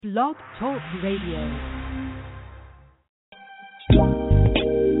Blog Talk Radio.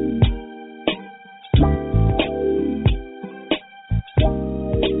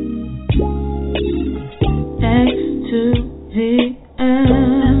 That's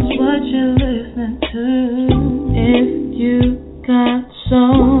what you're listening to. If you got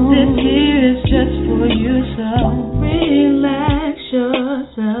soul, this here is just for you, so relax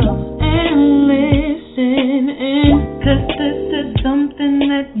yourself and listen in, 'cause this is something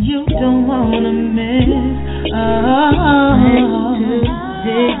that you don't wanna miss.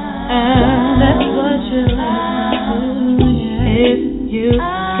 That's what you're listening to, yeah. If you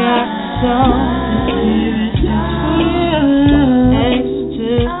got soul, this here is just for you.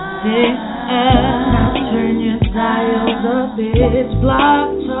 Now turn your dials up, it's Block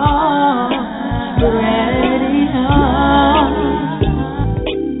Talk Radio.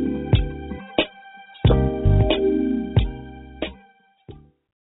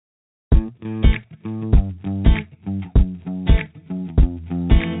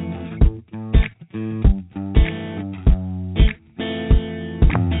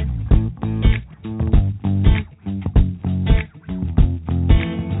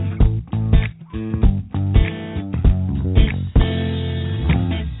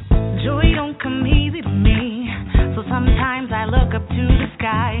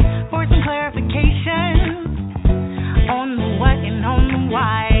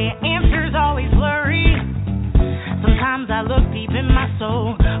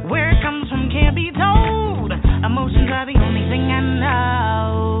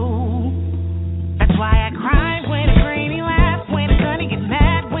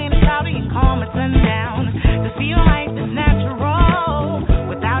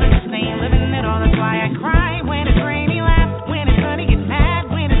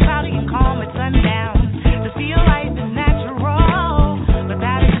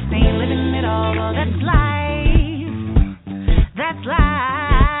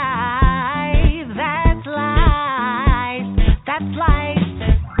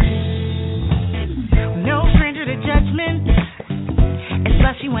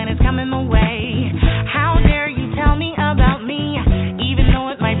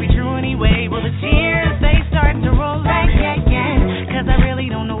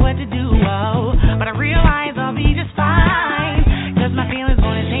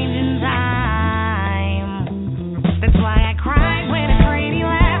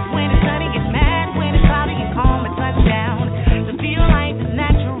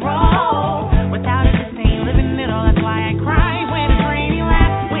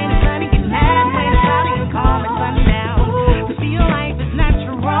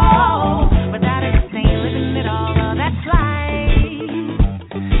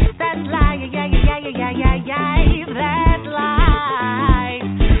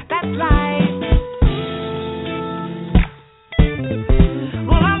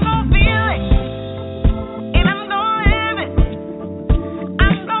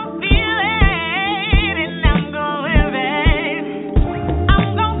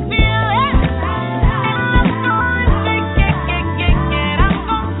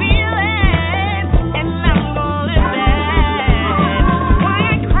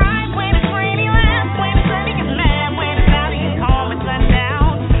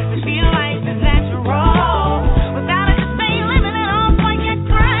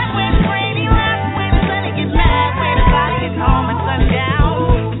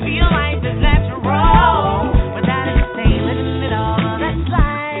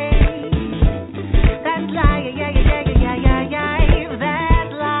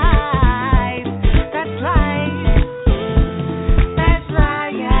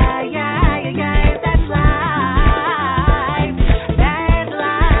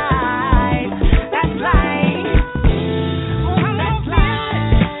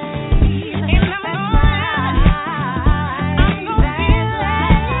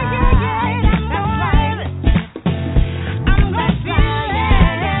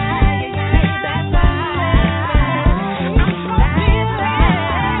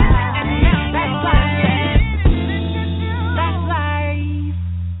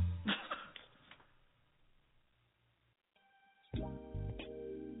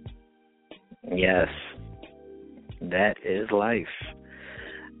 Yes, that is life.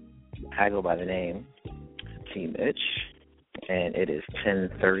 I go by the name T-Mitch, and it is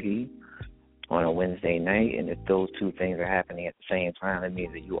 10:30 on a Wednesday night, and if those two things are happening at the same time, it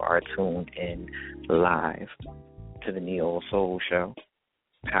means that you are tuned in live to the Neo Soul Show,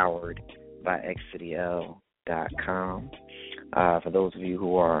 powered by xcdl.com. For those of you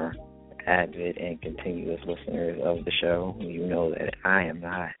who are avid and continuous listeners of the show, you know that I am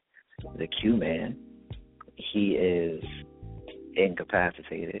not the Q man. He is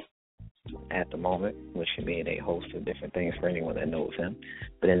incapacitated at the moment, which can mean a host of different things for anyone that knows him.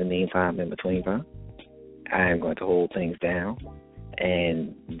 But in the meantime, in between time, I am going to hold things down.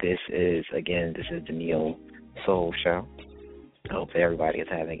 And this is the Neo Soul Show. I hope that everybody is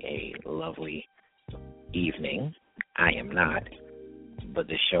having a lovely evening. I am not, but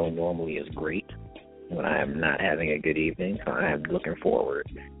the show normally is great when I am not having a good evening. So I am looking forward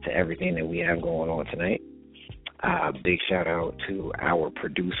to everything that we have going on tonight. Big shout out to our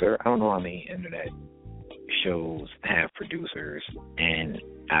producer. I don't know how many internet shows have producers, and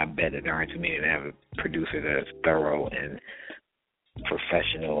I bet that there aren't too many that have a producer that's thorough and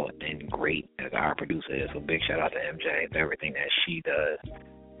professional and great as our producer is. So big shout out to MJ for everything that she does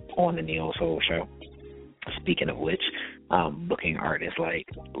on the Neo Soul Show. Speaking of which, booking artists like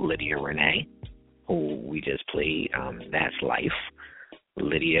Lydia Renee, who we just played That's Life.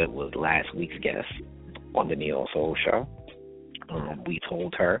 Lydia was last week's guest on the Neo Soul Show. We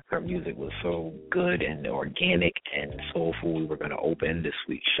told her music was so good and organic and soulful, we were going to open this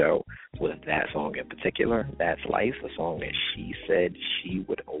week's show with that song in particular, That's Life, a song that she said she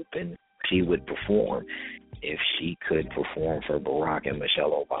would perform if she could perform for Barack and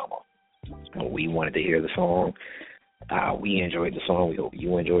Michelle Obama. We wanted to hear the song. We enjoyed the song. We hope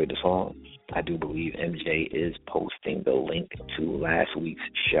you enjoyed the song. I do believe MJ is posting the link to last week's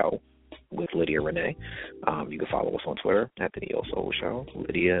show with Lydia Renee. You can follow us on Twitter at the Neo Soul Show.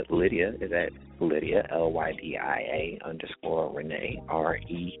 Lydia is at Lydia, LYDIA _ Renee,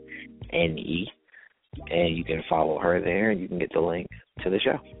 RENE. And you can follow her there, and you can get the link to the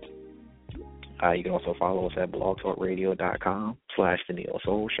show. You can also follow us at blogtalkradio.com/the Neo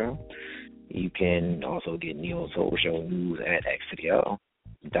Soul Show. You can also get Neo Soul Show news at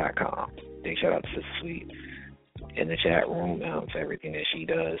xtl.com. Big shout out to Sister Sweet in the chat room for everything that she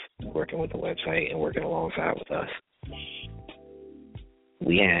does, working with the website and working alongside with us.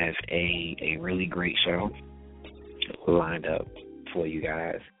 We have a really great show lined up for you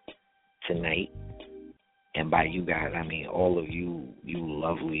guys tonight. And by you guys, I mean all of you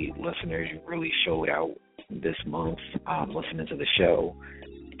lovely listeners. You really showed out this month listening to the show.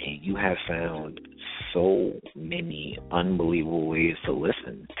 And you have found so many unbelievable ways to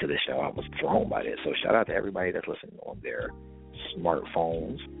listen to the show. I was thrown by this. So shout out to everybody that's listening on their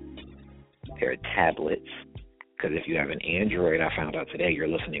smartphones, their tablets. Because if you have an Android, I found out today you're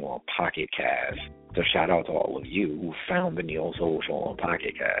listening on Pocket Cast. So shout out to all of you who found the Neo Soul Show on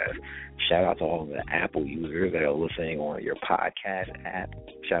Pocket Cast. Shout out to all of the Apple users that are listening on your podcast app.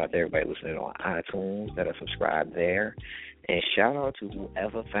 Shout out to everybody listening on iTunes that are subscribed there. And shout out to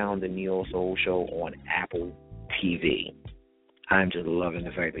whoever found the Neo Soul Show on Apple TV. I'm just loving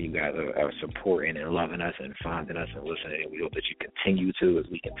the fact that you guys are supporting and loving us and finding us and listening. And we hope that you continue to, as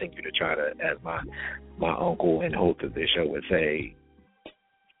we continue to try to, as my uncle and hope that this show would say,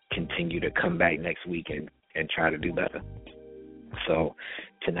 continue to come back next week and try to do better. So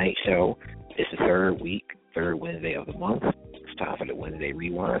tonight's show is the third Wednesday of the month. It's time for the Wednesday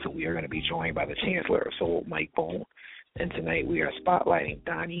Rewind. So we are going to be joined by the Chancellor of Soul, Mike Boone. And tonight we are spotlighting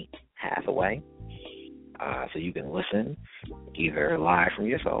Donny Hathaway. So you can listen either live from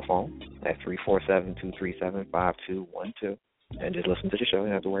your cell phone at 347-237-5212 and just listen to the show. You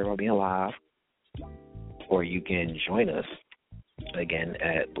don't have to worry about being live. Or you can join us again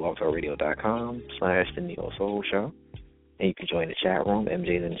at blogtalkradio.com/the Neo Soul Show. And you can join the chat room.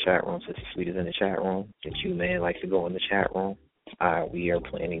 MJ's in the chat room. Sister Sweet is in the chat room. The Q Man likes to go in the chat room. We are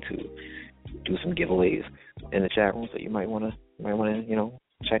planning to do some giveaways in the chat room, so you might want to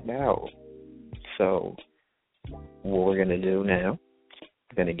check that out. So what we're gonna do now,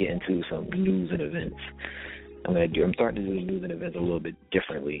 we're gonna get into some news and events. I'm starting to do the news and events a little bit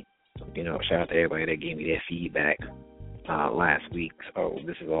differently. Shout out to everybody that gave me their feedback last week. So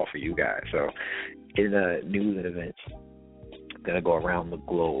this is all for you guys. So in the news and events, I'm gonna go around the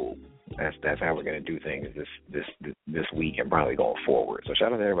globe. That's how we're gonna do things this week and probably going forward. So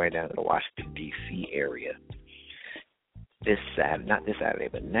shout out to everybody down in the Washington D.C. area. Not this Saturday,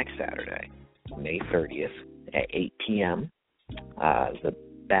 but next Saturday, May 30th at 8 p.m. The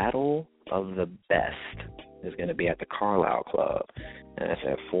Battle of the Best is going to be at the Carlisle Club, and that's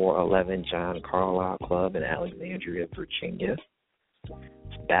at 411 John Carlisle Club in Alexandria, Virginia.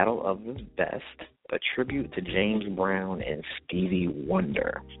 It's Battle of the Best, a tribute to James Brown and Stevie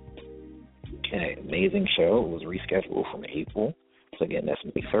Wonder. Okay, amazing show. It was rescheduled from April. So again, that's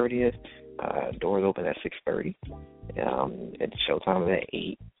May 30th. Doors open at 6:30. And showtime is at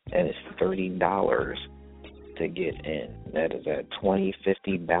 8, and it's $30 to get in. That is at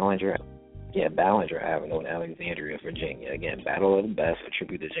 2050 Ballinger Yeah, Ballinger Avenue in Alexandria, Virginia. Again, Battle of the Best, a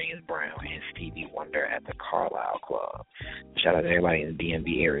tribute to James Brown and Stevie Wonder at the Carlisle Club. Shout out to everybody in the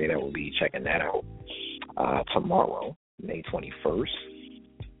DMV area that will be checking that out. Tomorrow, May 21st,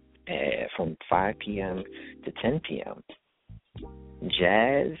 from 5 p.m. to 10 p.m.,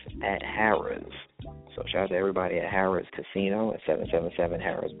 Jazz at Harrah's. So shout out to everybody at Harrah's Casino at 777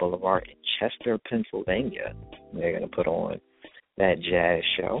 Harrah's Boulevard in Chester, Pennsylvania. They're going to put on that jazz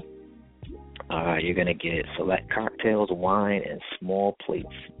show. You're going to get select cocktails, wine, and small plates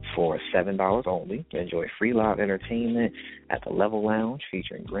for $7 only. Enjoy free live entertainment at the Level Lounge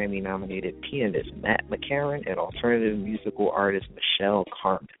featuring Grammy-nominated pianist Matt McCarran and alternative musical artist Michelle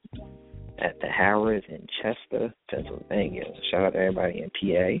Carmen at the Harrah's in Chester, Pennsylvania. So shout out to everybody in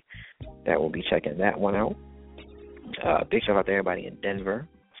PA that will be checking that one out. Big shout out to everybody in Denver,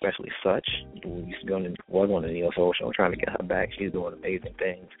 especially Such, who was on the Neo Soul Show. I'm trying to get her back. She's doing amazing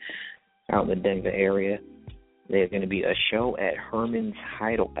things out in the Denver area. There's going to be a show at Herman's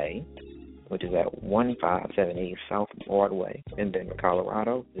Hideaway, which is at 1578 South Broadway in Denver,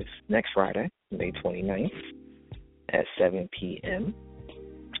 Colorado, this next Friday, May 29th at 7 p.m.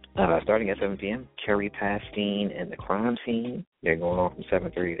 Starting at 7 p.m., Kerry Pastine and the Crime Scene. They're going on from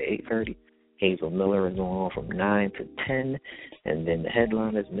 7:30 to 8:30. Hazel Miller is going on from 9 to 10. And then the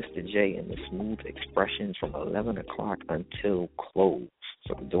headline is Mr. J and the Smooth Expressions from 11 o'clock until close.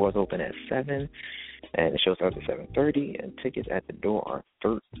 So the doors open at 7, and the show starts at 7:30, and tickets at the door are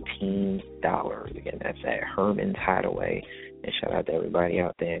 $13. Again, that's at Herman's Hideaway. And shout out to everybody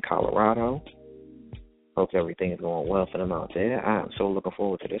out there in Colorado. Hope everything is going well for them out there. I am so looking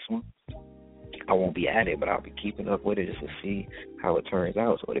forward to this one. I won't be at it, but I'll be keeping up with it just to see how it turns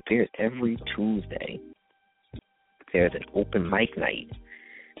out. So it appears every Tuesday there's an open mic night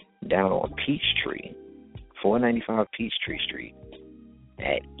down on Peachtree, 495 Peachtree Street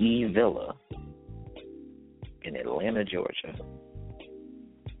at E Villa in Atlanta, Georgia.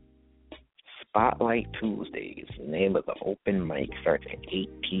 Spotlight Tuesdays. The name of the open mic starts at 8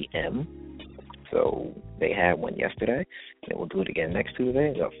 p.m. So they had one yesterday, and we'll do it again next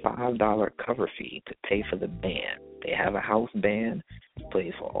Tuesday. It's a $5 cover fee to pay for the band. They have a house band,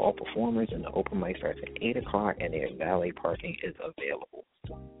 plays for all performers, and the open mic starts at 8 o'clock, and their valet parking is available.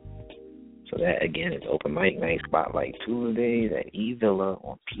 So that, again, is open mic night, Spotlight Tuesdays at E Villa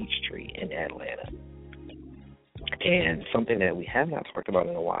on Peachtree in Atlanta. And something that we have not talked about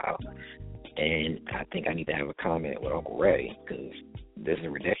in a while, and I think I need to have a comment with Uncle Ray, because this is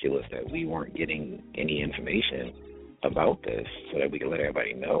ridiculous that we weren't getting any information about this so that we could let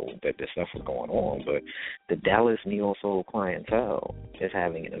everybody know that this stuff was going on. But the Dallas Neo Soul Clientele is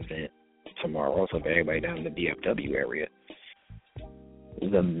having an event tomorrow, so for everybody down in the DFW area.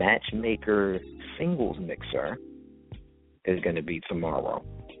 The Matchmaker Singles Mixer is going to be tomorrow,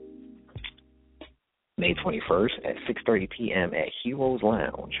 May 21st at 6:30 p.m. at Heroes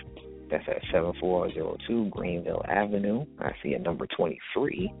Lounge. That's at 7402 Greenville Avenue. I see at number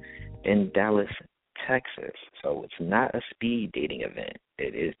 23 in Dallas, Texas. So it's not a speed dating event.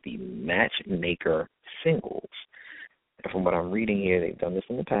 It is the Matchmaker Singles. And from what I'm reading here, they've done this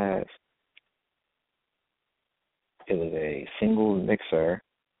in the past. It was a singles mixer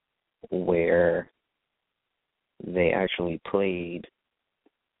where they actually played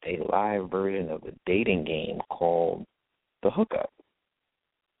a live version of a dating game called The Hookup.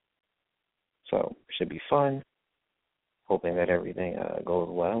 So it should be fun. Hoping that everything goes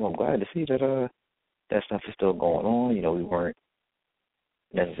well. I'm glad to see that that stuff is still going on. You know, we weren't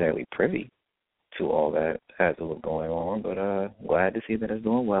necessarily privy to all that as it was going on, but glad to see that it's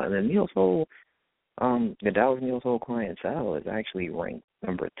doing well. And then Neo Soul, the Dallas Neo Soul Clientele is actually ranked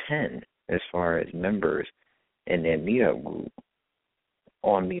number 10 as far as members in their meetup group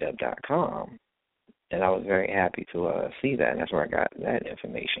on meetup.com. And I was very happy to see that, and that's where I got that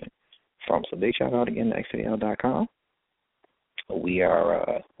information from. So big shout out again to xtl.com. We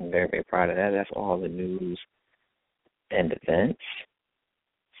are very, very proud of that. That's all the news and events.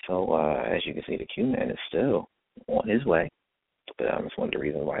 So as you can see, the Q-Man is still on his way. But it's one of the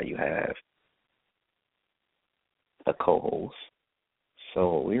reasons why you have a co-host.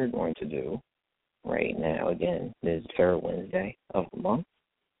 So what we're going to do right now, again, this is the third Wednesday of the month.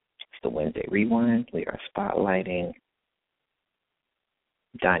 It's the Wednesday Rewind. We are spotlighting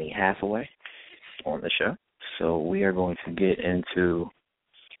Donny Hathaway on the show. So we are going to get into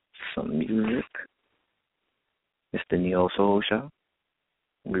some music. It's the Neo Soul Show.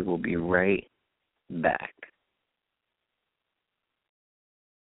 We will be right back.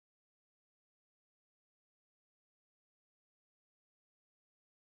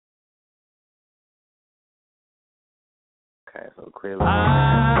 Okay, so clearly.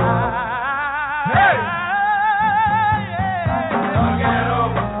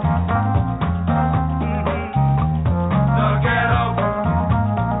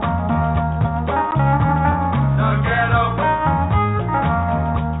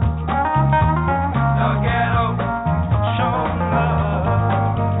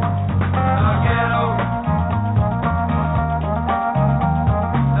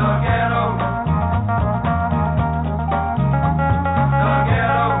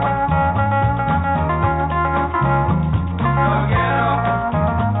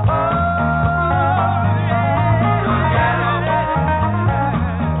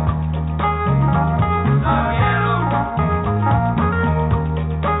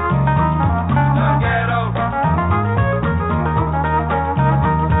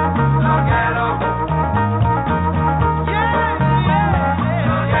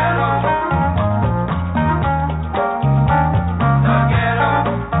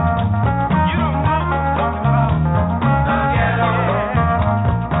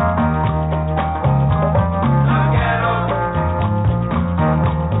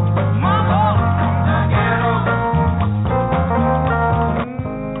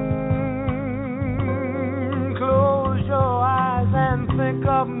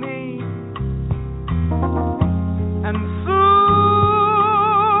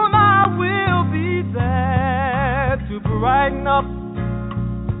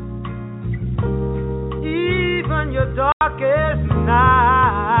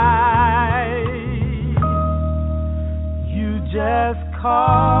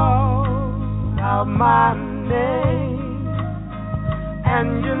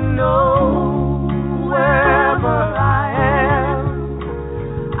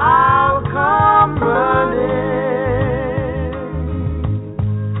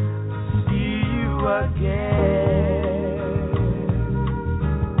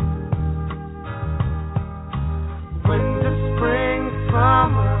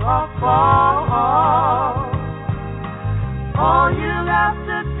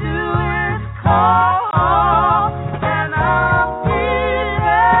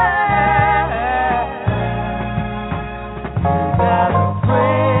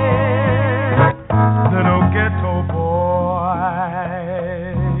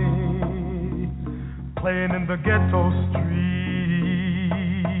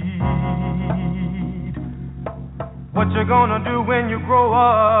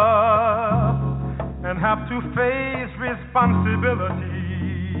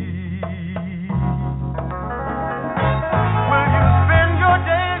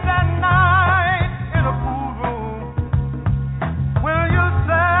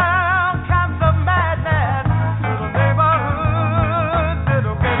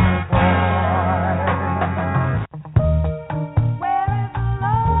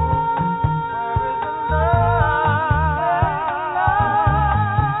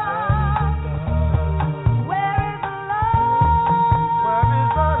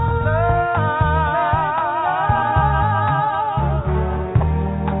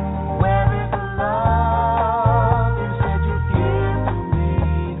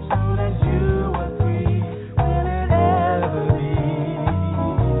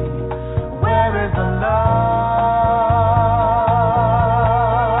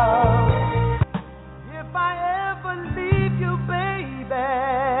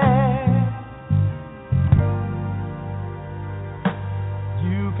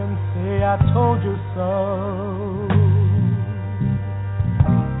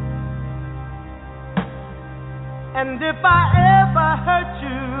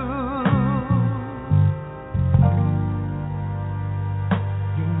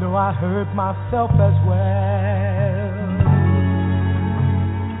 Myself as well.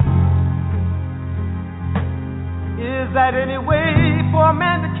 Is that any way for a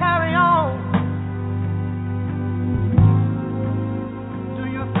man to carry on? Do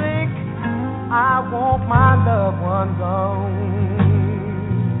you think I want my loved one gone?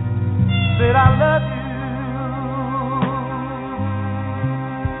 Said I love you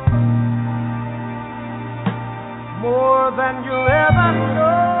more than you'll ever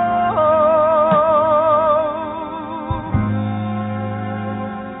know.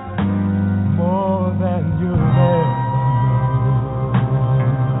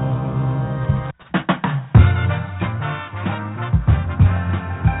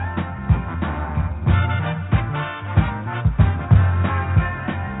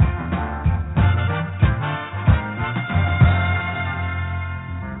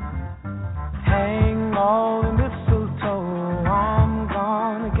 Hang all the mistletoe.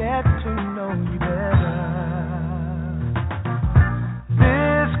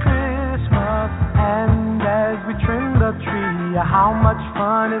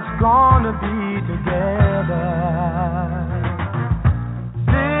 it's gonna be together.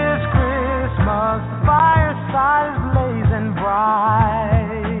 This Christmas, the fireside is blazing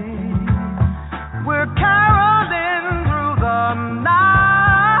bright. We're caroling through the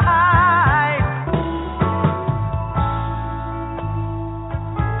night.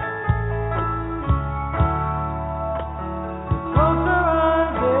 Closer I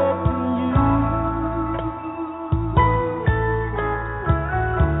get to you,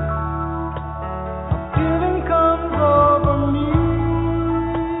 a feeling comes.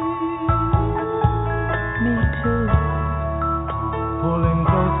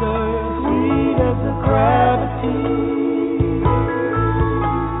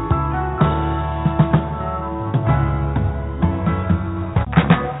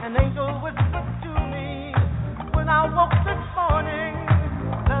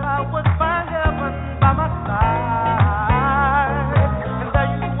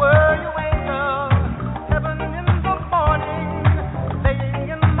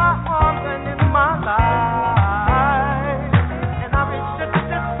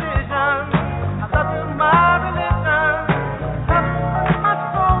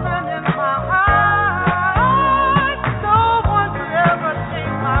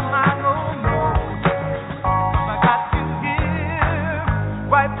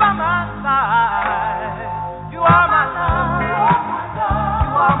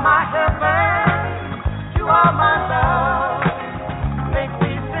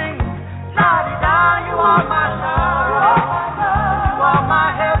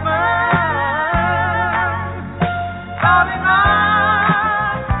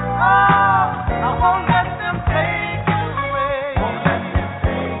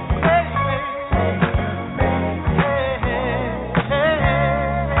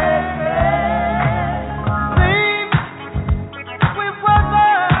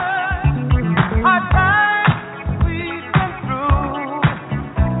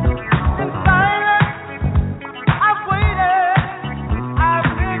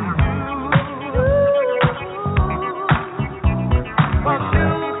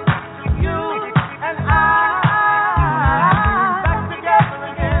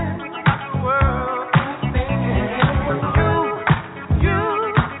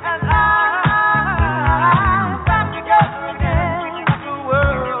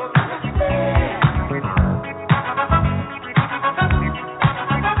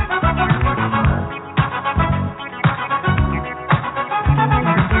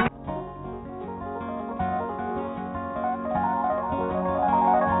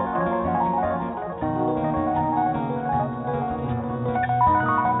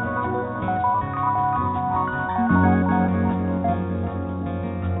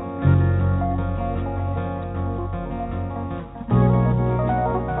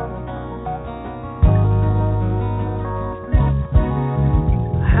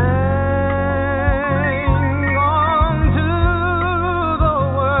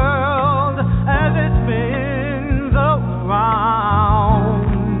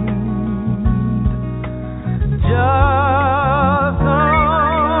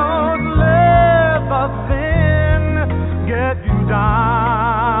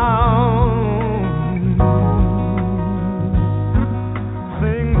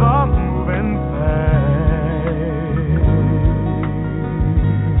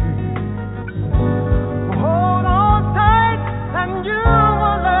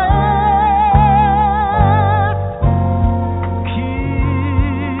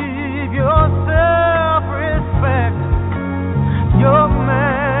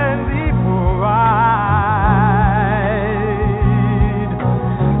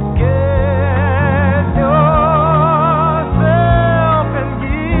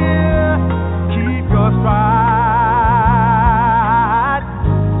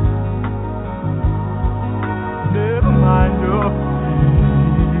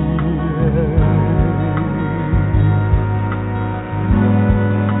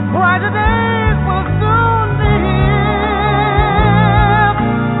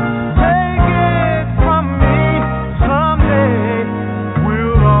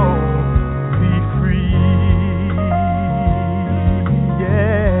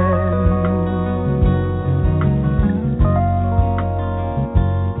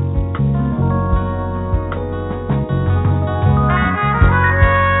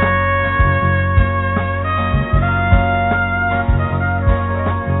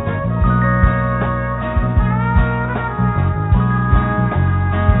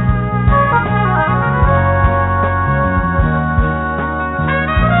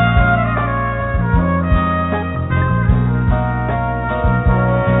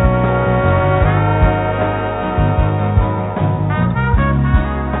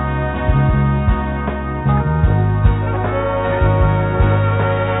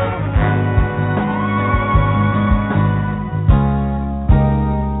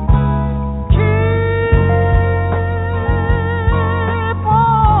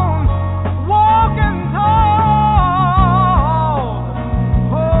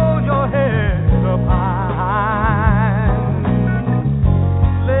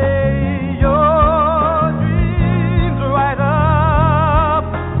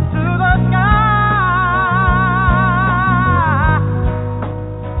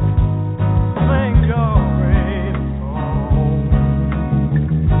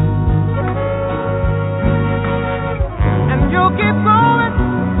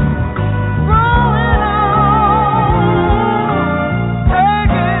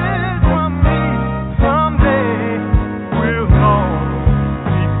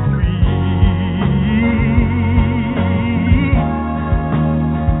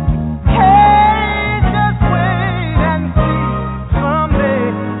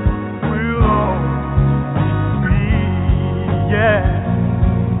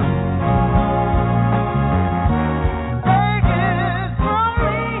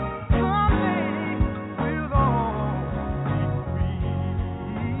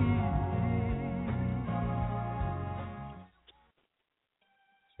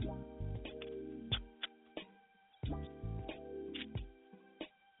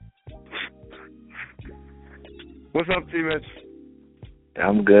 What's up, T-Mitch?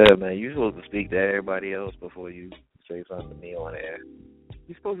 I'm good, man. You're supposed to speak to everybody else before you say something to me on air.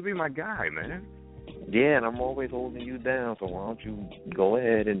 You're supposed to be my guy, man. Yeah, and I'm always holding you down, so why don't you go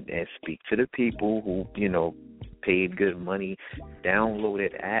ahead and speak to the people who, paid good money,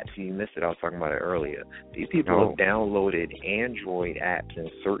 downloaded apps. You missed it. I was talking about it earlier. These people have downloaded Android apps and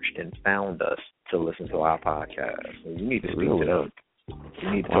searched and found us to listen to our podcast. So you need to speak to them.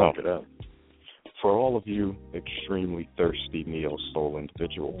 You need to talk to them. For all of you extremely thirsty neo-soul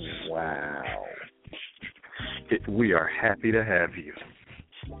individuals, wow, we are happy to have you.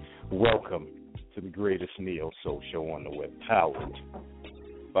 Welcome to the greatest neo-soul show on the web, powered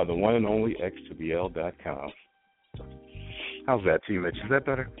by the one and only X2BL.com. How's that, T-Mitch? Is that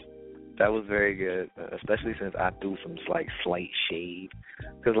better? That was very good, especially since I threw some slight shade.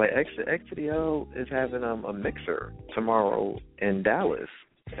 Because X to the L is having a mixer tomorrow in Dallas.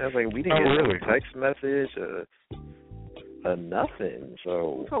 And I was like, we didn't get a text message or nothing.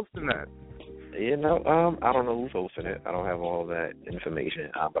 So who's hosting that? I don't know who's hosting it. I don't have all that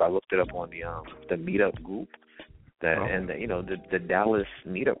information. But I looked it up on the meetup group. And the Dallas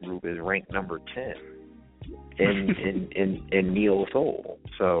meetup group is ranked number 10 in neo soul.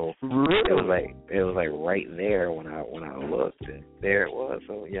 So really? it was like right there when I looked, and there it was.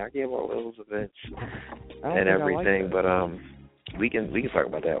 So yeah, I gave all those events and everything, but we can talk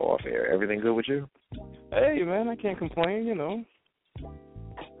about that off air. Everything good with you? Hey man, I can't complain.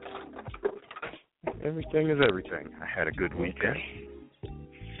 Everything is everything. I had a good weekend.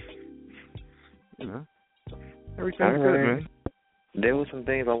 Everything's good, man. There were some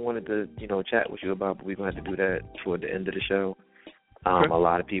things I wanted to, chat with you about, but we're going to have to do that toward the end of the show. A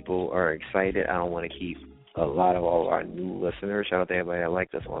lot of people are excited. I don't want to keep a lot of all our new listeners. Shout out to everybody that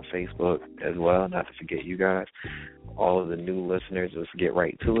liked us on Facebook as well, not to forget you guys. All of the new listeners, let's get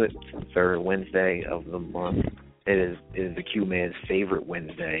right to it. Third Wednesday of the month. It is the Q-Man's favorite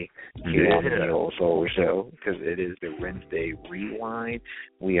Wednesday here on the Neo Soul Show, because it is the Wednesday Rewind.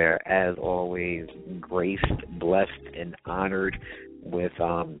 We are, as always, graced, blessed, and honored with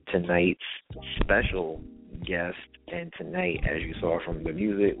tonight's special guest. And tonight, as you saw from the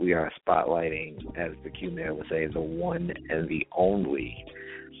music, we are spotlighting, as the Q-Man would say, the one and the only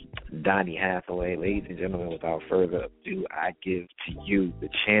Donny Hathaway. Ladies and gentlemen, without further ado, I give to you the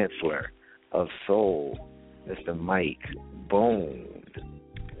Chancellor of Soul, Mr. Mike Boone.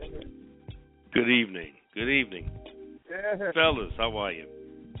 Good evening. Yeah. Fellas, how are you?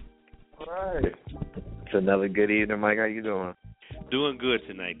 All right. It's another good evening, Mike. How you doing? Doing good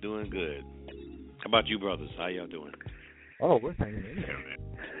tonight. Doing good. How about you, brothers? How y'all doing? Oh, we're hanging in there, man.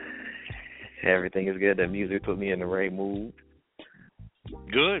 Everything is good. The music put me in the right mood.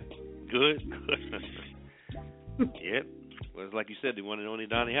 Good. Yep. Well, it's like you said, the one and only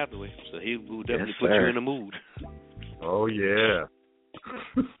Donny Hathaway, so he will definitely put you in the mood. Oh, yeah.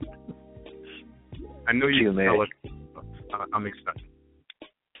 I know you can tell us. I'm excited.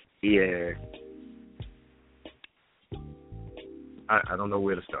 Yeah. I don't know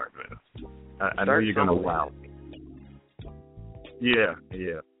where to start, man. I know you're going to wow. Yeah.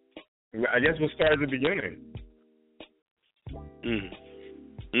 I guess we'll start at the beginning.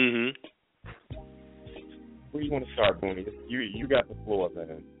 Mm-hmm. Where do you want to start, Boone? You got the floor,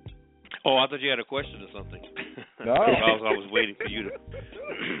 man. Oh, I thought you had a question or something. No. I was waiting for you to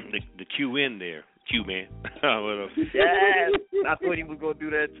the Q in there, Q-Man. Yes, I thought he was going to do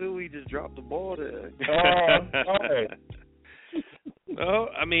that too. He just dropped the ball there. Oh, okay. Well,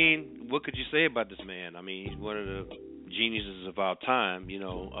 I mean, what could you say about this man? I mean, he's one of the geniuses of our time,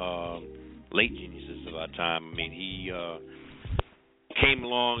 late geniuses of our time. I mean, he came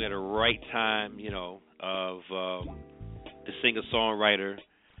along at a right time, of the singer-songwriter,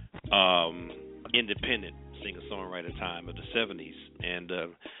 independent singer-songwriter time of the 70s. And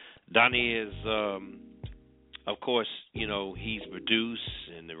Donny is, of course, he's produced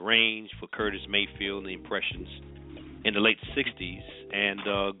and arranged for Curtis Mayfield and the Impressions in the late 60s, and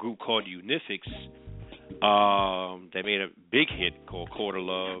a group called Unifics, they made a big hit called Quarter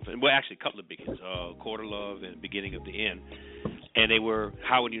Love, and actually a couple of big hits, Quarter Love and Beginning of the End, and they were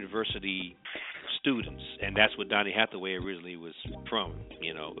Howard University students, and that's what Donny Hathaway originally was from.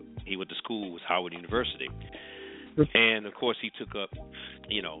 He went to school with Howard University, and of course he took up,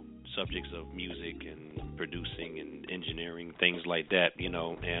 subjects of music and producing and engineering, things like that,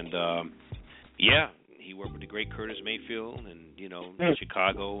 and he worked with the great Curtis Mayfield and, in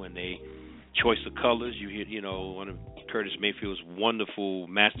Chicago, and they Choice of Colors. You hear, one of Curtis Mayfield's wonderful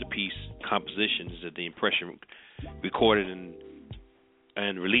masterpiece compositions that the Impression recorded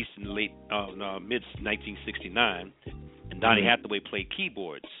and released in the mid 1969. And Donny Hathaway played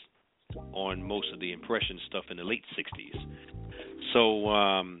keyboards on most of the impression stuff in the late 60s. So,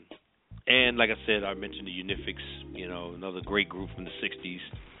 and like I said, I mentioned the Unifics, another great group from the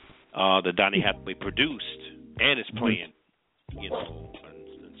 60s that Donny Hathaway produced and is playing, and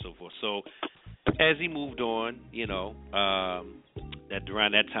so forth. So as he moved on, that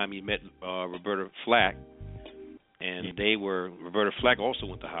around that time he met Roberta Flack, and Roberta Flack also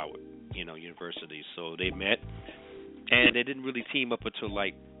went to Howard, University. So they met, and they didn't really team up until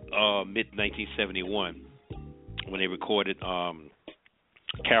like mid-1971 when they recorded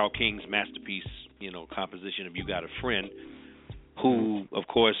Carole King's masterpiece, composition of "You Got a Friend," who, of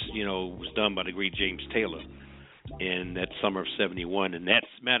course, was done by the great James Taylor in that summer of '71. And that's,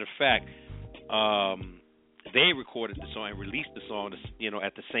 matter of fact, they recorded the song and released the song,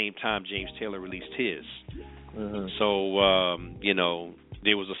 at the same time James Taylor released his. So,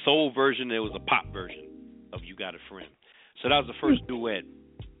 there was a soul version, there was a pop version of "You Got a Friend." So that was the first duet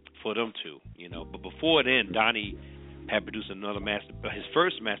for them two, But before then, Donny had produced his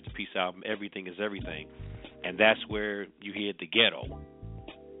first masterpiece album, "Everything Is Everything," and that's where you hear "The Ghetto."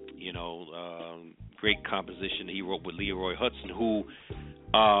 Great composition he wrote with Leroy Hudson, who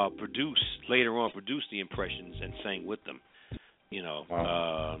later on produced the impressions and sang with them.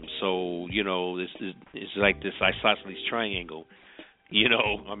 Wow. So it's like this isosceles triangle.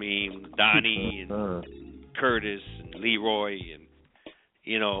 Donny and Curtis and Leroy and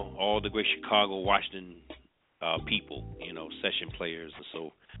all the great Chicago, Washington people, session players. And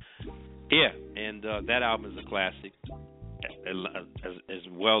so, and that album is a classic, as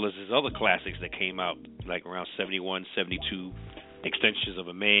well as his other classics that came out like around 71, 72. Extensions of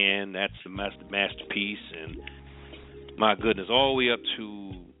a Man, that's a masterpiece, and my goodness, all the way up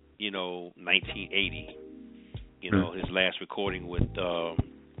to 1980. His last recording with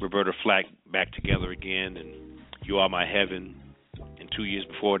Roberta Flack, Back Together Again, and You Are My Heaven. And 2 years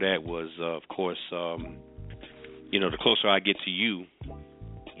before that was, of course, The Closer I Get to You,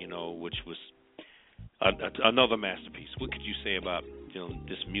 which was another masterpiece. What could you say about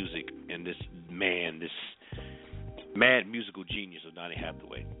this music and this man, this mad musical genius of Donny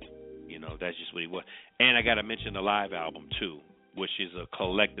Hathaway? That's just what he was. And I got to mention the live album too, which is a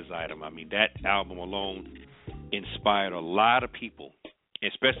collector's item. I mean, that album alone inspired a lot of people,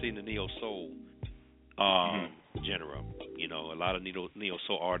 especially in the neo soul genre. A lot of neo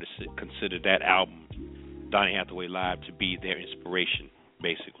soul artists consider that album, Donny Hathaway Live, to be their inspiration,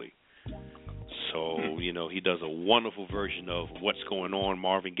 basically. So he does a wonderful version of What's Going On,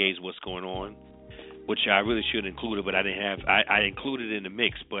 Marvin Gaye's What's Going On, which I really should have included, but I didn't have. I included it in the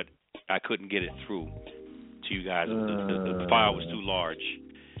mix, but I couldn't get it through to you guys. The file was too large,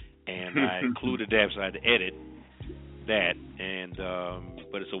 and I included that, so I had to edit that. And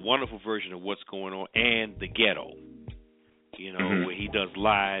but it's a wonderful version of What's Going On and The Ghetto, where he does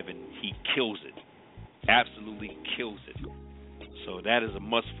live and he kills it, absolutely kills it. So that is a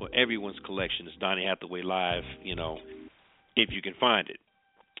must for everyone's collection. It's Donny Hathaway Live, if you can find it.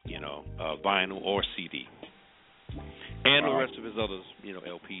 Vinyl or CD, and the rest of his others,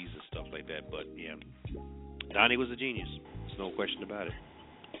 LPs and stuff like that. But yeah, Donny was a genius. There's no question about it.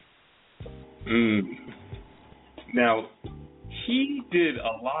 Now, he did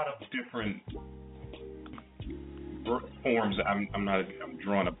a lot of different forms. I'm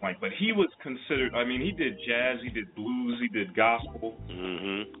drawing a blank, but he was considered. I mean, he did jazz, he did blues, he did gospel.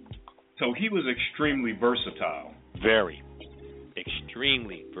 So he was extremely versatile. Very.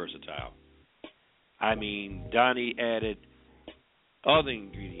 Extremely versatile. I mean, Donny added other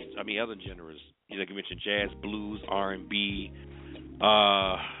ingredients. I mean, other genres. Like you mentioned, jazz, blues, R&B,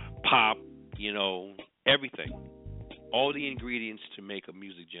 pop. Everything. All the ingredients to make a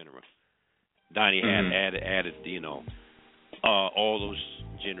music genre. Donny had added. All those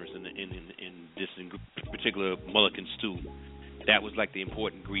genres in this particular Mulligan stew. That was like the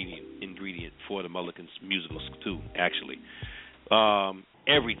important ingredient for the Mulligan's musical stew, actually.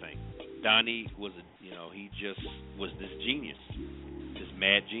 Everything. Donny was, he just was this genius, this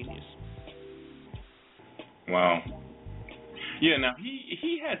mad genius. Wow. Yeah. Now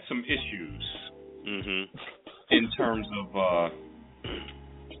he had some issues in terms of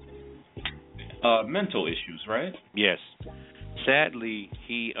mental issues, right? Yes. Sadly,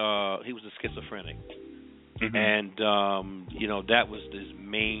 he was a schizophrenic, and that was his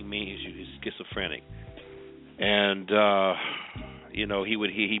main issue. He's schizophrenic, and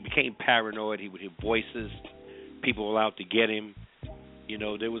he became paranoid. He would hear voices. People were out to get him.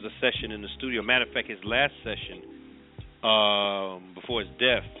 There was a session in the studio. Matter of fact, his last session before his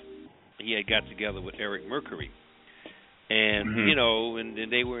death, he had got together with Eric Mercury, and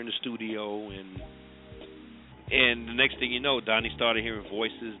and they were in the studio, and And the next thing you know, Donnie started hearing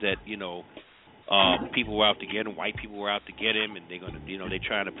voices that people were out to get him. White people were out to get him, and they're gonna, they're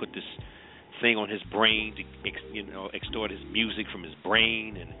trying to put this thing on his brain to, extort his music from his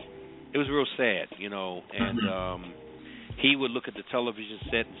brain, and it was real sad, And he would look at the television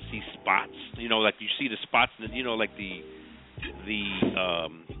set and see spots, like you see the spots, like the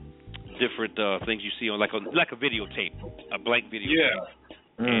different things you see on like a videotape, a blank videotape.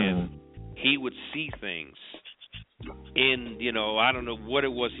 Yeah. And he would see things in, I don't know what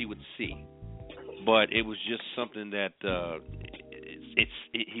it was he would see, but it was just something that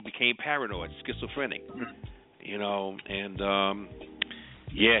he became paranoid, schizophrenic, and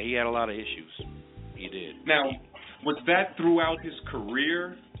he had a lot of issues. He did. Now, was that throughout his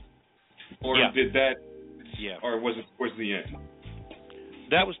career, or did that? Yeah. Or was it towards the end?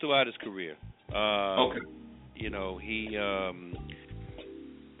 That was throughout his career. Okay.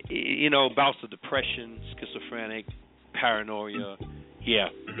 He, bouts of depression, schizophrenic, paranoia. Yeah,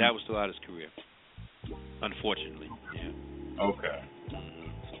 that was throughout his career. Unfortunately. Yeah. Okay.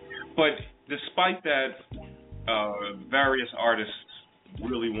 But despite that, various artists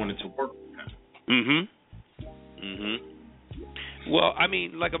really wanted to work with him. Well, I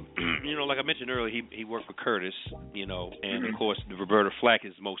mean, like I mentioned earlier, he worked with Curtis, and of course, Roberta Flack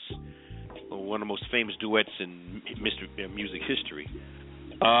is one of the most famous duets in music history.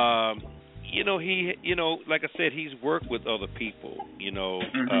 He, like I said, he's worked with other people,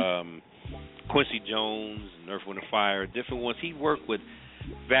 Quincy Jones, and Earth, Wind & Fire, different ones. He worked with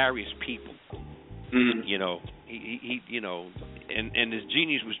various people, he and his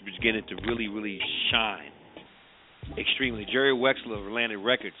genius was beginning to really, really shine extremely. Jerry Wexler of Atlantic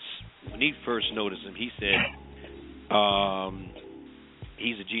Records, when he first noticed him, he said,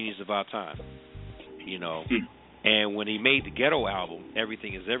 he's a genius of our time, And when he made the Ghetto album,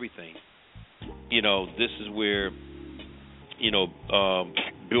 Everything is Everything, this is where,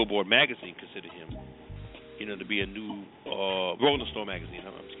 Billboard magazine considered him, to be a new, Rolling Stone magazine,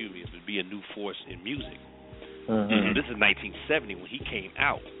 to be a new force in music. This is 1970 when he came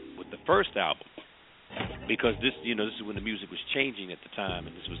out with the first album, because this is when the music was changing at the time,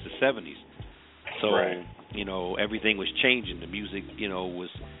 and this was the 70s. So, right. Everything was changing. The music,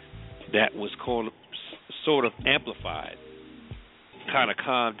 was called sort of amplified, kind of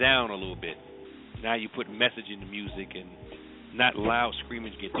calmed down a little bit. Now you put message in the music and not loud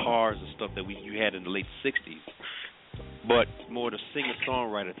screaming guitars and stuff that you had in the late 60s, but more the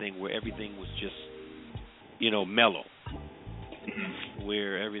singer-songwriter thing where everything was just, mellow,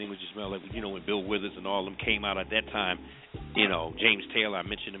 where everything was just mellow. Like, when Bill Withers and all of them came out at that time, James Taylor, I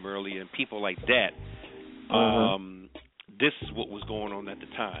mentioned him earlier, and people like that. This is what was going on at the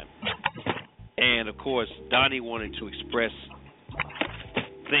time. And, of course, Donnie wanted to express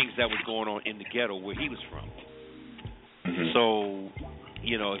things that was going on in the ghetto where he was from. So,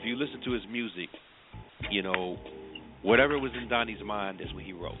 if you listen to his music, whatever was in Donnie's mind, that's what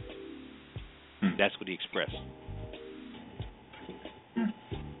he wrote. That's what he expressed.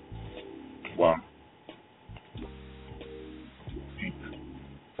 Wow.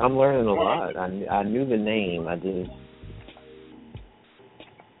 I'm learning a lot. I knew the name. I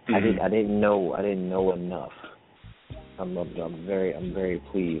didn't know enough. I'm very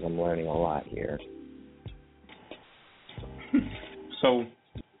pleased. I'm learning a lot here. So,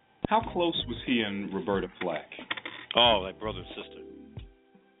 how close was he and Roberta Flack? Oh, like brother and sister.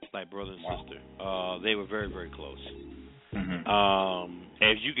 Sister. They were very, very close.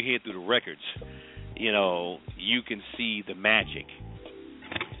 As you can hear through the records, you can see the magic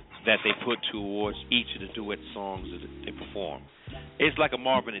that they put towards each of the duet songs that they perform. It's like a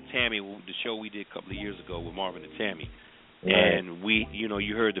Marvin and Tammy, the show we did a couple of years ago with Marvin and Tammy. Right. And we,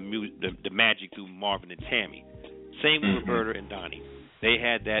 you heard the magic through Marvin and Tammy. Same with Roberta and Donnie. They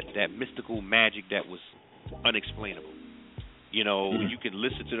had that mystical magic that was unexplainable. You can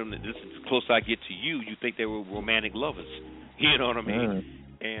listen to them. This is the closer I get to you, you think they were romantic lovers. You know what I mean?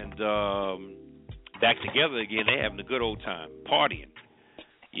 And back together again, they having a good old time, partying.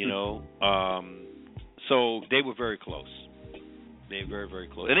 So they were very close. They were very, very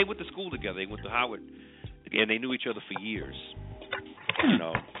close. And they went to school together. They went to Howard, and they knew each other for years.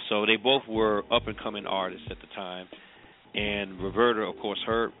 So they both were up-and-coming artists at the time. And Roberta, of course,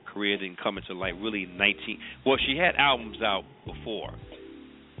 her career didn't come into like really well, she had albums out before,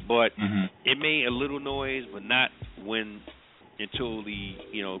 but it made a little noise, but not until the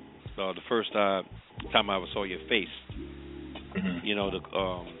first time I ever saw your face.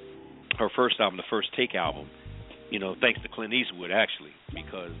 Her first album, the First Take album. Thanks to Clint Eastwood, actually,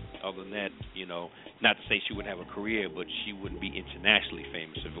 because other than that, not to say she wouldn't have a career, but she wouldn't be internationally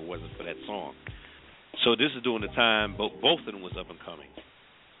famous if it wasn't for that song. So this is during the time both of them was up and coming,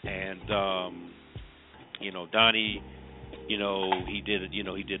 and Donny, he did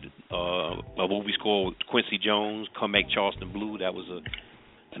a movie score with Quincy Jones, Come Back Charleston Blue. That was a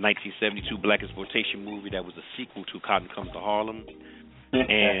 1972 black exploitation movie that was a sequel to Cotton Comes to Harlem,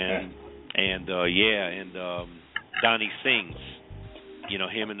 and Donny sings,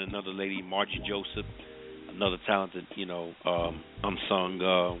 him and another lady, Margie Joseph, another talented,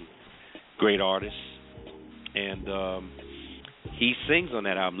 unsung great artist, and he sings on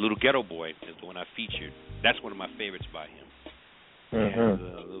that album. Little Ghetto Boy is the one I featured. That's one of my favorites by him. And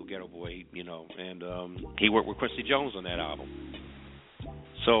Little Ghetto Boy, and he worked with Quincy Jones on that album.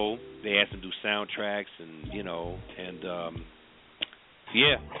 So they asked him to do soundtracks, and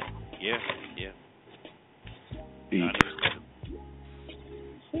yeah.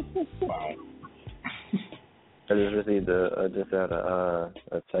 Wow. I just received a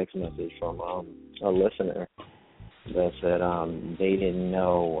text message from a listener that said they didn't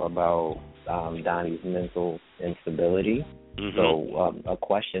know about Donnie's mental instability. Mm-hmm. So a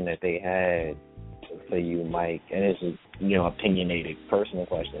question that they had for you, Mike, and it's opinionated, personal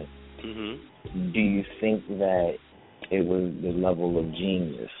question. Mm-hmm. Do you think that it was the level of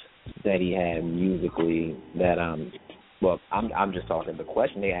genius that he had musically that well, I'm just talking. The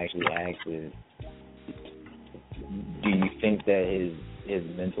question they actually asked is, do you think that his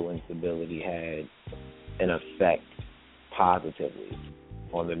mental instability had an effect positively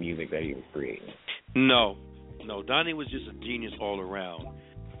on the music that he was creating? No. Donny was just a genius all around.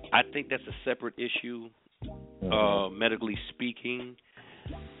 I think that's a separate issue, medically speaking.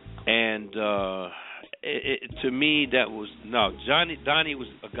 And to me, that was Donny was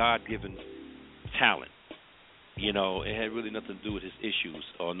a God-given talent. It had really nothing to do with his issues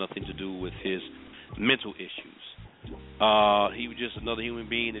or nothing to do with his mental issues. He was just another human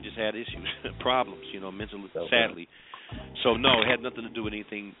being that just had issues, problems, mentally, sadly. So no, it had nothing to do with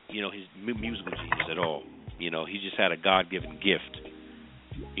anything, his musical genius at all. He just had a God-given gift,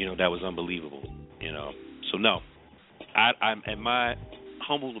 that was unbelievable. So no, I'm in my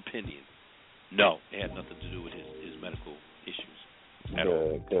humble opinion, no, it had nothing to do with his medical issues at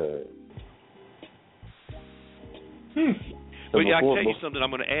all. Good. But yeah, I can tell you something. I'm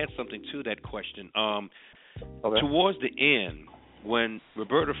going to add something to that question. Okay. Towards the end, when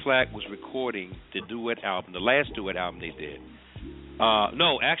Roberta Flack was recording the duet album, the last duet album they did.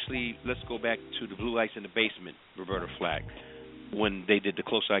 Let's go back to the Blue Lights in the Basement, Roberta Flack, when they did The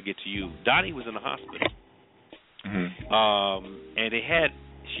Closer I Get to You. Donnie was in the hospital. Mm-hmm. And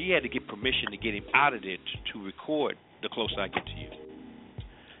she had to get permission to get him out of there to record The Closer I Get to You.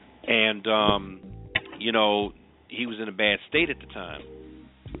 And, he was in a bad state at the time.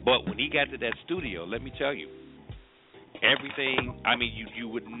 But when he got to that studio, let me tell you, everything, you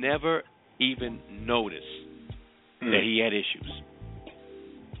would never even notice that he had issues.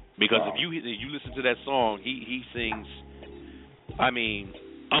 Because if you listen to that song, he sings,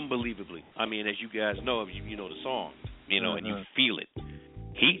 unbelievably. As you guys know, you know the song, and you feel it.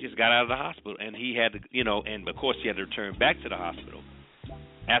 He just got out of the hospital, and he had to, and of course he had to return back to the hospital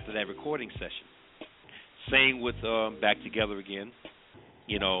after that recording session. Same with Back Together Again.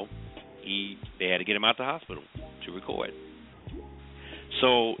 They had to get him out the hospital to record.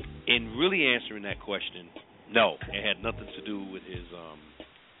 So, in really answering that question, no, it had nothing to do with his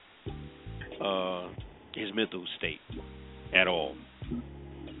mental state at all.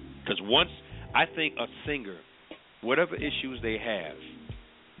 Because once, I think a singer, whatever issues they have,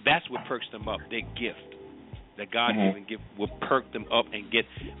 that's what perks them up, their gift. That God-given gift will perk them up and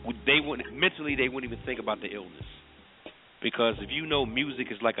mentally they wouldn't even think about the illness. Because if music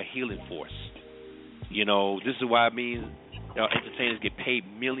is like a healing force. This is why entertainers get paid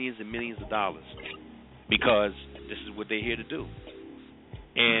millions and millions of dollars, because this is what they're here to do.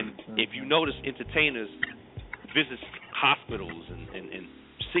 And if you notice, entertainers visit hospitals and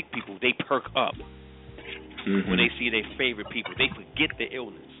sick people, they perk up when they see their favorite people. They forget the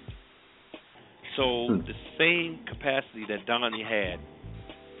illness. So the same capacity that Donny had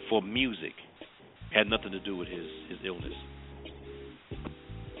for music had nothing to do with his illness.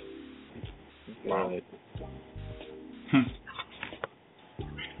 Wow.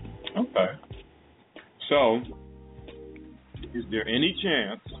 Okay. So, is there any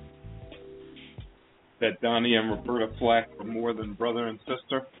chance that Donny and Roberta Flack were more than brother and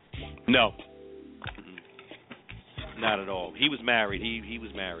sister? No. Not at all. He was married. He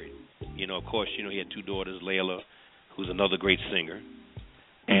was married. Of course, he had two daughters, Layla, who's another great singer,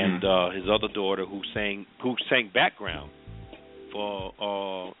 and his other daughter who sang background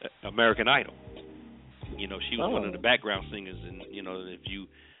for American Idol. She was one of the background singers, and if you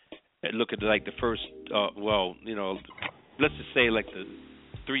look at like the first, let's just say like the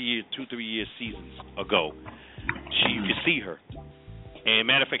 3 year seasons ago, you could see her. And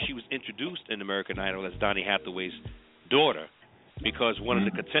matter of fact, she was introduced in American Idol as Donny Hathaway's daughter because one of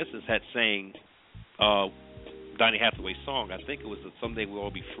the contestants had sang Donny Hathaway's song. I think it was "Someday We'll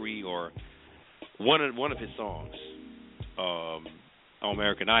All Be Free" or one of his songs on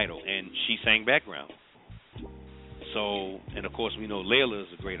American Idol, and she sang background. So, and of course, we know Layla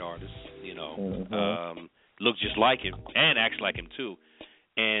is a great artist. Looks just like him and acts like him too,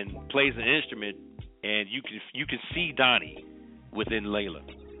 and plays an instrument. And you can see Donny within Layla,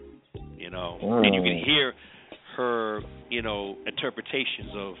 and you can hear her,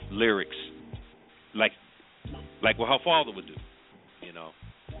 interpretations of lyrics, like what her father would do. You got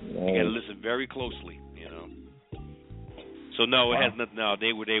to listen very closely. So no, it has nothing. No,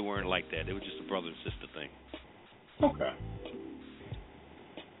 they weren't like that. They were just a brother and sister thing. Okay.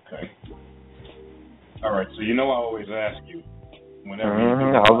 All right. So I always ask you whenever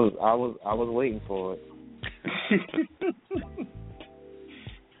I was waiting for it.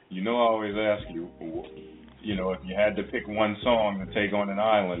 I always ask you, if you had to pick one song to take on an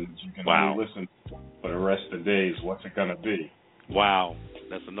island that you can only listen for the rest of the days, what's it gonna be? Wow,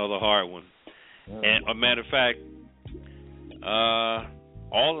 that's another hard one. And a matter of fact,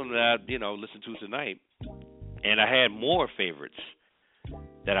 all of them that I listened to tonight, and I had more favorites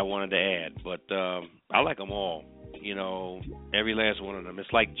that I wanted to add, but I like them all. Every last one of them.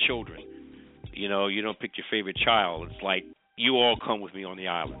 It's like children. You don't pick your favorite child. It's like you all come with me on the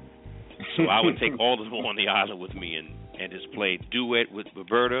island. So I would take all of them on the island with me and just play duet with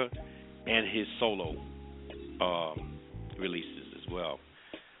Roberta and his solo releases as well.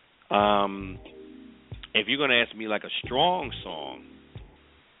 If you're going to ask me like a strong song,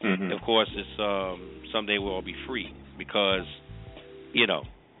 of course it's Someday We'll All Be Free, because the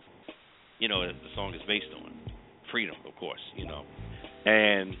song is based on freedom, of course,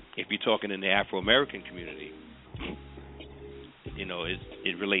 And if you're talking in the Afro-American community,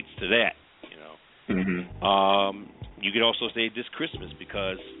 it relates to that, You could also say This Christmas,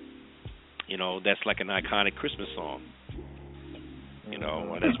 because, that's like an iconic Christmas song, and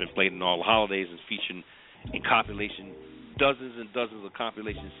that's been played in all the holidays and featured in dozens and dozens of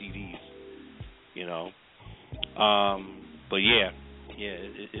compilation CDs, But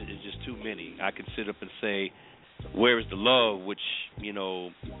it's just too many. I can sit up and say, Where Is the Love, which,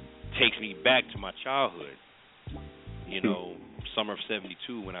 takes me back to my childhood, summer of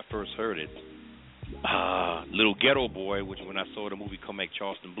 72 when I first heard it. Little Ghetto Boy, which when I saw the movie Come Back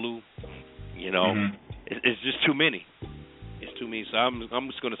Charleston Blue, it's just too many. It's too many, so I'm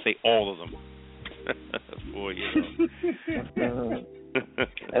just going to say all of them. For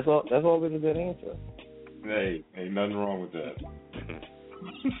That's always a good answer. Hey, ain't nothing wrong with that.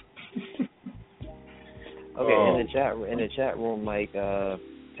 Okay, in the chat room, Mike,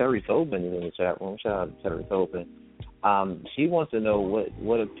 Terry Tobin is in the chat room. Shout out to Terry Tobin. She wants to know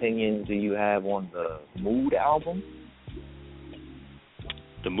what opinion do you have on the Mood album?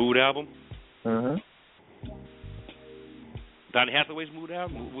 The Mood album? Mm-hmm. Donny Hathaway's Mood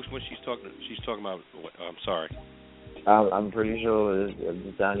album? Which one she's talking about? I'm sorry. I'm pretty sure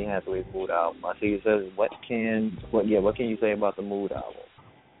it's Donny Hathaway's Mood album. I see it says, what can you say about the Mood album?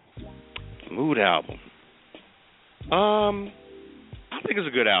 Mood album. I think it's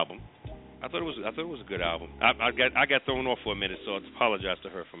a good album. I thought it was a good album. I got thrown off for a minute, so I apologize to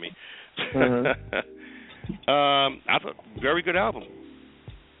her for me. I thought very good album.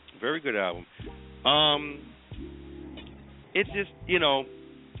 Very good album. It's just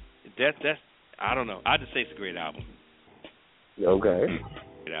that's I don't know. I just say it's a great album. Okay.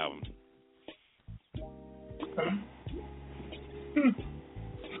 Good album.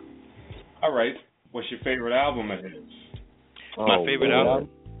 All right. What's your favorite album of his? My favorite album?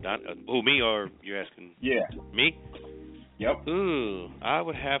 Me, or you're asking? Yeah. Me? Yep. Ooh, I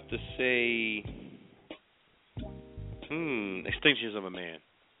would have to say, Extinctions of a Man.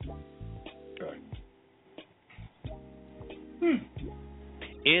 Okay.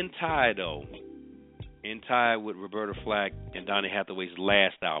 In Tie with Roberta Flack and Donny Hathaway's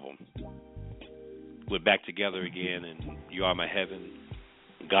last album. We're Back Together Again, and You Are My Heaven,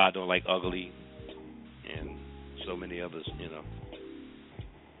 God Don't Like Ugly, and so many others,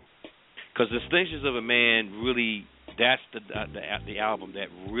 Because Distinctions of a Man really, that's the album that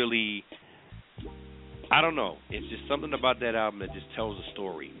really, I don't know. It's just something about that album that just tells a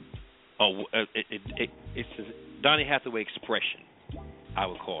story. It's a Donny Hathaway expression, I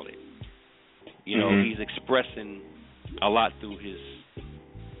would call it. He's expressing a lot through his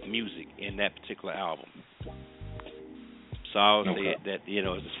music in that particular album. So I'll say that,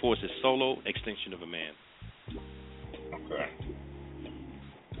 as far as his solo, Extinction of a Man. Okay.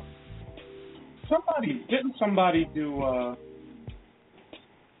 Didn't somebody do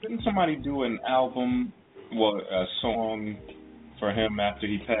an album, a song for him after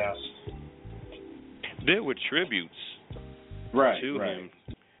he passed? There were tributes to him.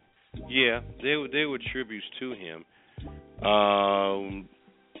 Yeah, there were tributes to him.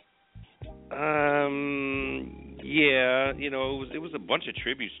 Yeah, it was a bunch of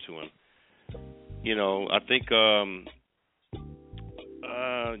tributes to him. I think I'm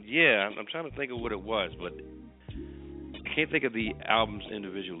trying to think of what it was, but I can't think of the albums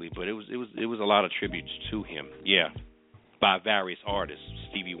individually, but it was a lot of tributes to him. Yeah, by various artists,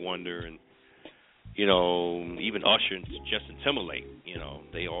 Stevie Wonder and even Usher and Justin Timberlake.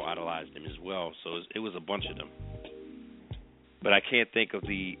 They all idolized him as well. So it was a bunch of them. But I can't think of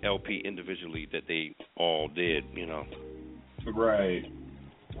the LP individually that they all did. Right.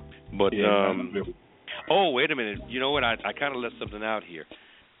 But oh, wait a minute. You know what? I kind of left something out here.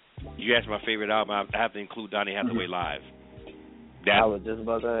 You asked my favorite album. I have to include Donny Hathaway Live. I was just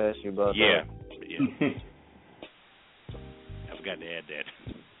about to ask you about that. Yeah. I forgot to add that.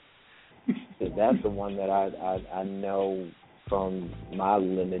 That's the one that I know from my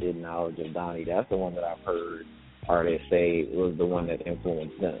limited knowledge of Donny. That's the one that I've heard artists say was the one that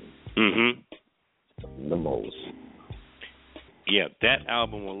influenced them the most. Yeah, that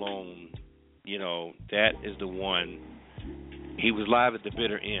album alone, that is the one. He was live at the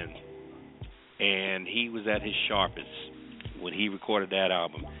bitter end, and he was at his sharpest when he recorded that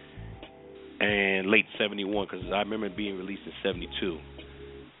album. And late 71, because I remember it being released in 72.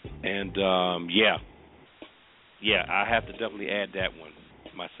 And, I have to definitely add that one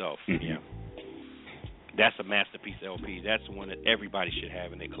myself. Yeah. That's a masterpiece LP. That's the one that everybody should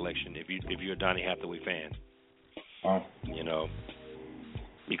have in their collection if you're a Donny Hathaway fan.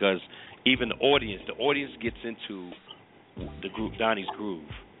 Because even the audience gets into the group, Donny's groove.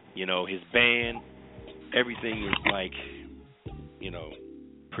 His band, everything is like,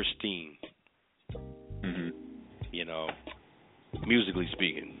 pristine. Musically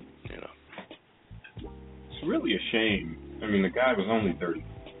speaking, It's really a shame. I mean, the guy was only 30.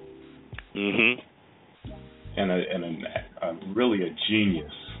 And really a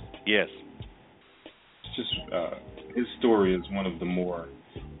genius. Yes. It's just his story is one of the more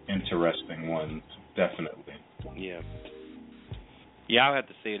interesting ones, definitely. Yeah. Yeah, I'll have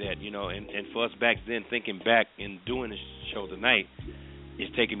to say that, and for us back then, thinking back and doing this show tonight,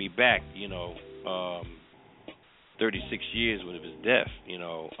 it's taking me back, 36 years of his death,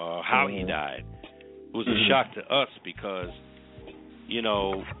 how he died. It was a shock to us because,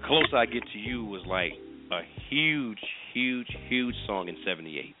 Close I Get to You was like a huge, huge, huge song in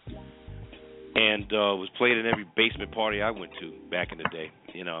 78. And was played in every basement party I went to back in the day,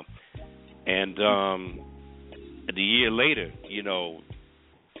 And the year later,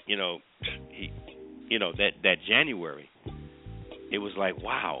 that January, it was like,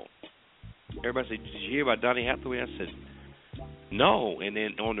 wow. Everybody said, "Did you hear about Donny Hathaway?" I said, "No." And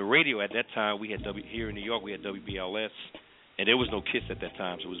then on the radio at that time, we had here in New York, we had WBLS, and there was no KISS at that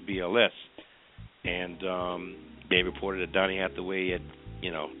time, so it was BLS. And they reported that Donny Hathaway had,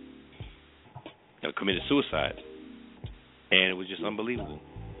 committed suicide, and it was just unbelievable.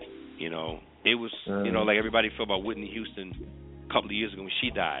 It was, like everybody felt about Whitney Houston a couple of years ago when she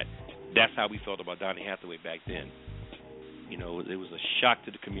died. That's how we felt about Donny Hathaway back then. It was a shock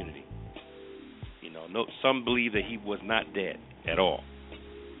to the community. Some believe that he was not dead at all.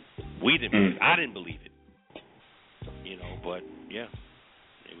 We didn't believe it. I didn't believe it. But yeah,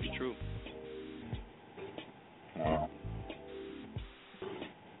 it was true. Wow.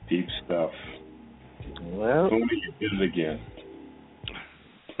 Deep stuff. Well, Boone, you did it again.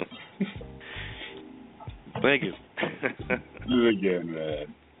 Thank you. Do it again, man.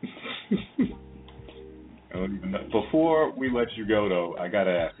 I don't even know. Before we let you go, though, I got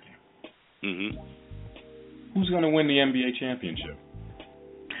to ask you. Who's going to win the NBA championship?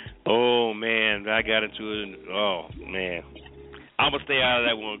 Oh, man, I got into it. Oh, man. I'm going to stay out of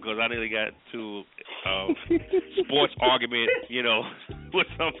that one because I nearly got to sports argument, with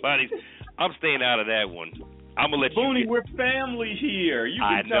somebody. I'm staying out of that one. I'm going to let Boone, you. we're family here. You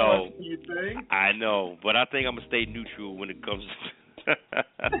can tell us what you think. I know, but I think I'm going to stay neutral when it comes to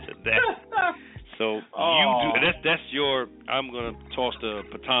that. So you do. That's your. I'm going to toss the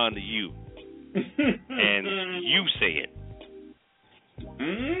baton to you, and you say it.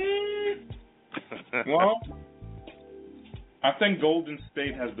 Well, I think Golden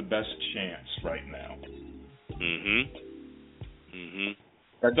State has the best chance right now.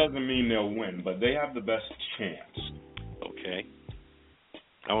 That doesn't mean they'll win, but they have the best chance. Okay.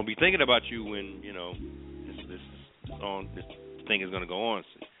 I'm gonna be thinking about you when this thing is gonna go on.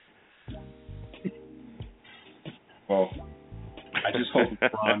 Well, I just hope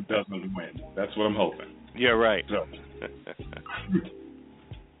LeBron doesn't win. That's what I'm hoping. Yeah, right. So,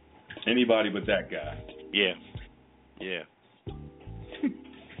 anybody but that guy. Yeah.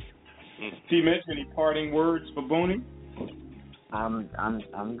 T-Mitch, any parting words for Boone? I'm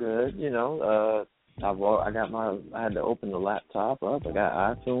good. I had to open the laptop up. I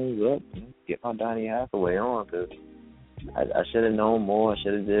got iTunes up. Get my Donny Hathaway on because I should have known more. I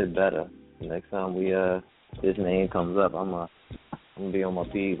should have did better. Next time this name comes up, I'm gonna be on my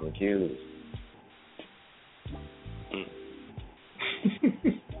P's and Q's.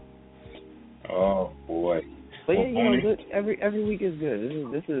 Oh boy. But yeah, every week is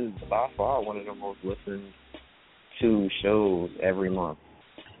good. This is by far one of the most listened to shows every month.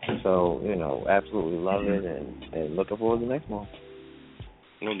 So, absolutely love it and looking forward to the next month.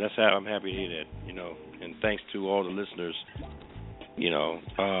 Well, I'm happy to hear that, and thanks to all the listeners,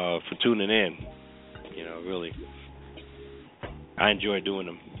 for tuning in. Really, I enjoy doing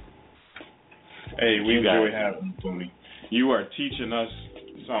them. Hey, we enjoy having you, Boone. You are teaching us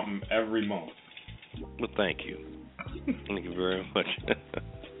something every month. Well, thank you. Thank you very much.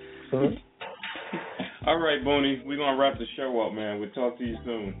 All right, Boone, we're going to wrap the show up, man. We'll talk to you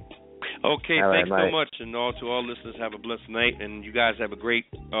soon. Okay, all thanks right, so much. And to all listeners, have a blessed night. And you guys have a great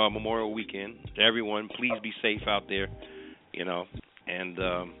Memorial weekend. To everyone, please be safe out there, And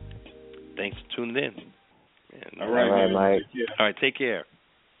thanks for tuning in. And, all right, Mike. All right, take care.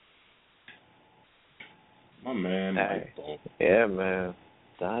 My man, Mike. Yeah, man.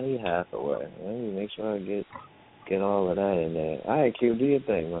 Donny Hathaway. Let me make sure I get all of that in there. All right, Q, do your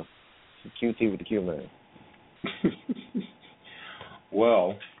thing, man. QT with the Q, man.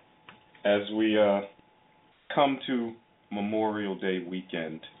 Well, as we come to Memorial Day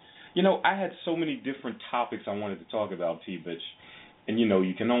weekend, I had so many different topics I wanted to talk about, T-Mitch, and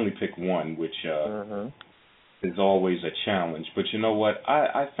you can only pick one, which is always a challenge. But you know what?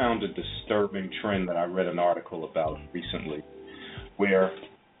 I found a disturbing trend that I read an article about recently, where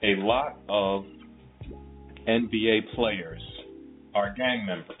a lot of NBA players are gang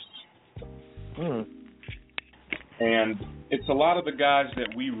members. And it's a lot of the guys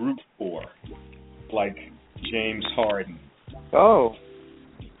that we root for, like James Harden. Oh.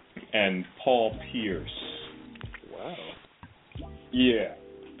 And Paul Pierce. Wow. Yeah.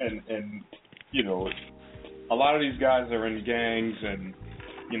 And a lot of these guys are in gangs and,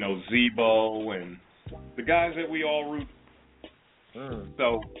 Zebo and the guys that we all root for.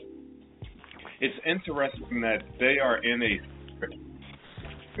 So it's interesting that they are in a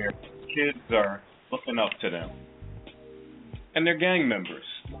where kids are looking up to them. And they're gang members.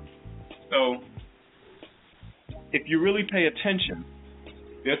 So if you really pay attention,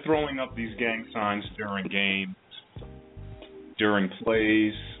 they're throwing up these gang signs during games, during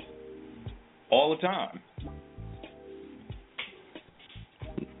plays, all the time.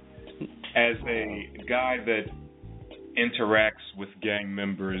 As a guy that interacts with gang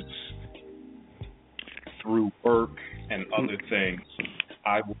members through work and other things,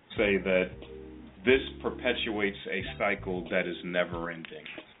 I would say that this perpetuates a cycle that is never ending.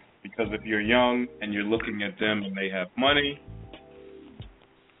 Because if you're young and you're looking at them and they have money,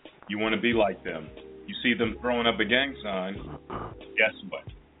 you want to be like them. You see them throwing up a gang sign, guess what?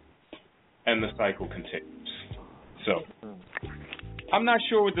 And the cycle continues. So, I'm not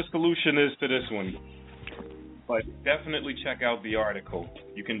sure what the solution is to this one, but definitely check out the article.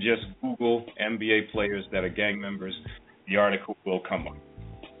 You can just Google NBA players that are gang members. The article will come up.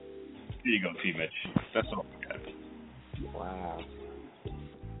 Here you go, T-Mitch. That's all I got. Wow.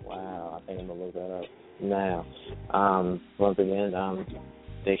 I think I'm going to look that up now. Once again,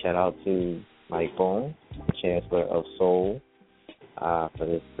 big shout out to Mike Boone, Chancellor of Soul, for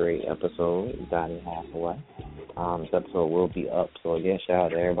this great episode, Donny Hathaway. This episode will be up. So, again, shout out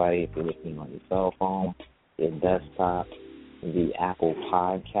to everybody if you're listening on your cell phone, your desktop, the Apple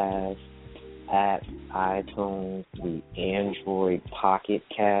Podcast app, iTunes, the Android Pocket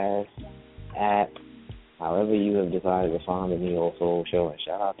Cast app, however you have decided to find the Neo Soul Show. And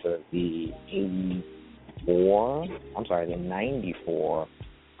shout out to the 94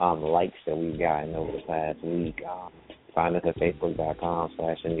 likes that we've gotten over the past week. Find us at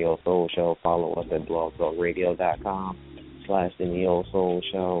facebook.com/The Neo Soul Show. Follow us at blogtalkradio.com/The Neo Soul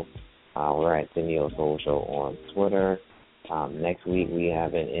Show. We're at The Neo Soul Show on Twitter. Next week we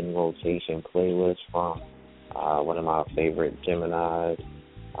have an in rotation playlist from one of my favorite Geminis,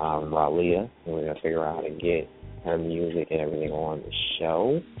 Ralia. And we're going to figure out how to get her music and everything on the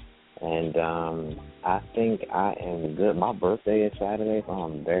show. And I think I am good. My birthday is Saturday, so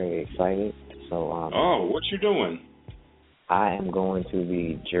I'm very excited. So what you doing? I am going to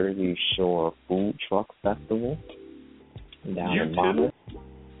the Jersey Shore Food Truck Festival down in Monmouth.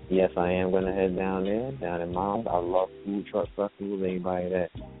 Yes, I am going to head down there, down in Monmouth. I love food truck festivals. Anybody that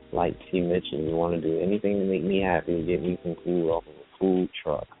likes T-Mitch and want to do anything to make me happy, get me some food off of a food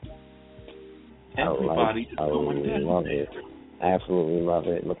truck. Everybody's going down. I love it. Absolutely love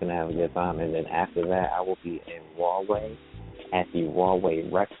it. Looking to have a good time. And then after that, I will be in Rahway at the Rahway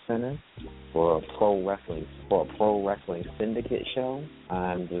Rec Center for a pro wrestling syndicate show.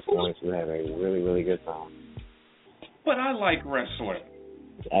 I'm just going to have a really, really good time. But I like wrestling.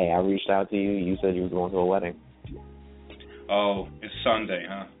 Hey, I reached out to you. You said you were going to a wedding. Oh, it's Sunday,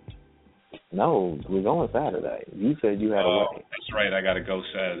 huh? No, we're going Saturday. You said you had a wedding. That's right. I got to go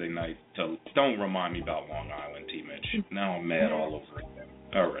Saturday night. So don't remind me about Long Island, T-Mitch. Now I'm mad all over again.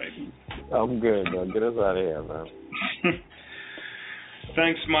 All right. I'm good, man. Get us out of here, man.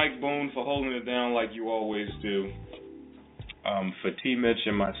 Thanks, Mike Boone, for holding it down like you always do. For T-Mitch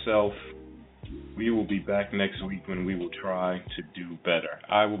and myself, we will be back next week when we will try to do better.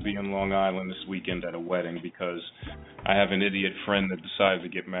 I will be in Long Island this weekend at a wedding because I have an idiot friend that decided to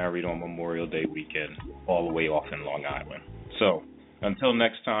get married on Memorial Day weekend, all the way off in Long Island. So, until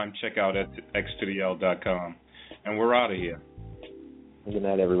next time, check out x2l.com, and we're out of here. Good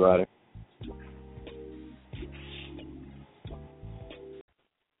night, everybody.